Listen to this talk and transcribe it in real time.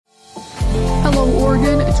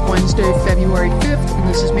Oregon. It's Wednesday, February 5th, and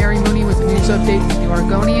this is Mary Mooney with a news update from the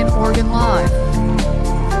Oregonian, Oregon Live.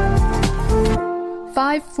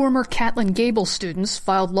 5 former Catlin Gable students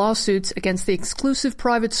filed lawsuits against the exclusive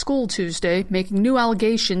private school Tuesday, making new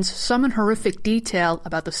allegations, some in horrific detail,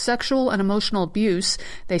 about the sexual and emotional abuse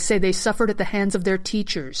they say they suffered at the hands of their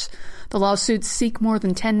teachers. The lawsuits seek more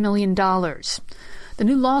than $10 million. The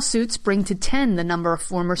new lawsuits bring to 10 the number of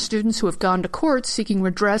former students who have gone to court seeking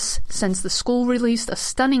redress since the school released a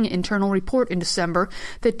stunning internal report in December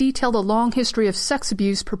that detailed a long history of sex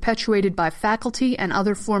abuse perpetuated by faculty and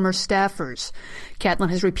other former staffers. Catlin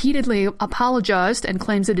has repeatedly apologized and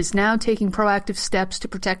claims it is now taking proactive steps to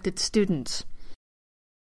protect its students.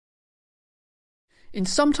 In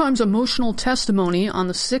sometimes emotional testimony on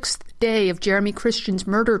the 6th day of Jeremy Christian's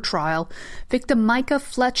murder trial, victim Micah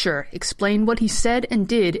Fletcher explained what he said and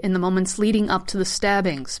did in the moments leading up to the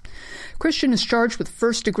stabbings. Christian is charged with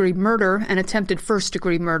first-degree murder and attempted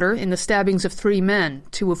first-degree murder in the stabbings of 3 men,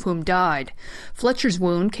 2 of whom died. Fletcher's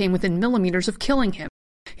wound came within millimeters of killing him.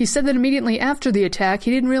 He said that immediately after the attack,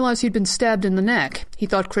 he didn't realize he'd been stabbed in the neck. He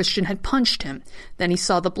thought Christian had punched him. Then he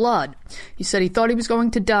saw the blood. He said he thought he was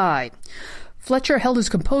going to die. Fletcher held his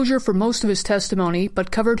composure for most of his testimony,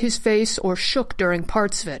 but covered his face or shook during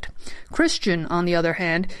parts of it. Christian, on the other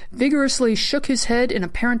hand, vigorously shook his head in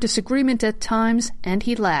apparent disagreement at times, and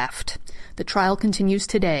he laughed. The trial continues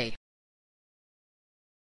today.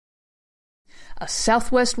 A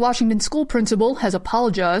Southwest Washington school principal has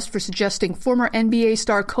apologized for suggesting former NBA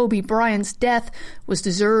star Kobe Bryant's death was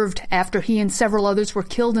deserved after he and several others were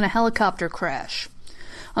killed in a helicopter crash.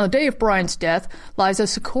 On the day of Bryant's death, Liza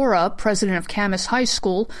Sikora, president of Camas High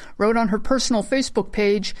School, wrote on her personal Facebook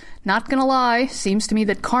page, "Not gonna lie, seems to me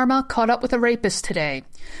that karma caught up with a rapist today."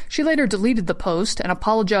 She later deleted the post and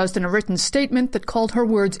apologized in a written statement that called her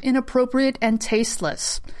words inappropriate and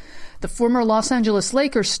tasteless. The former Los Angeles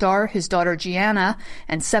Lakers star, his daughter Gianna,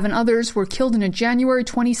 and 7 others were killed in a January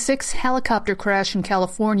 26 helicopter crash in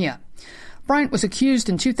California. Bryant was accused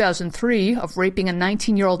in 2003 of raping a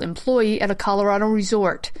 19-year-old employee at a Colorado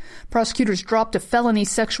resort. Prosecutors dropped a felony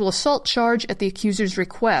sexual assault charge at the accuser's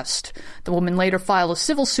request. The woman later filed a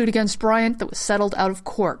civil suit against Bryant that was settled out of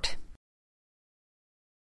court.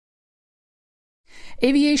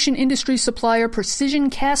 Aviation industry supplier Precision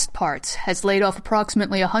Castparts has laid off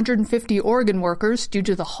approximately 150 Oregon workers due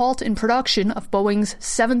to the halt in production of Boeing's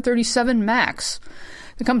 737 MAX.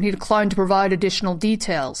 The company declined to provide additional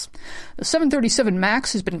details. The 737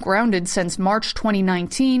 MAX has been grounded since March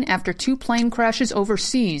 2019 after 2 plane crashes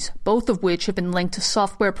overseas, both of which have been linked to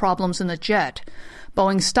software problems in the jet.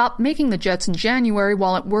 Boeing stopped making the jets in January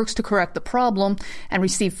while it works to correct the problem and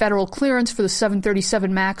received federal clearance for the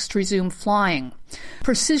 737 MAX to resume flying.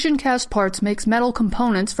 Precision Castparts makes metal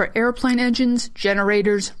components for airplane engines,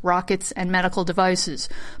 generators, rockets, and medical devices.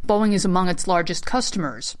 Boeing is among its largest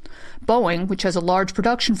customers. Boeing, which has a large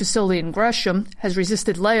production facility in Gresham, has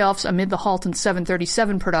resisted layoffs amid the halt in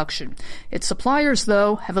 737 production. Its suppliers,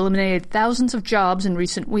 though, have eliminated thousands of jobs in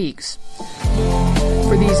recent weeks.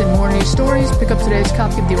 For these and more news stories, pick up today's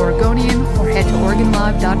copy of The Oregonian or head to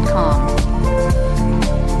OregonLive.com.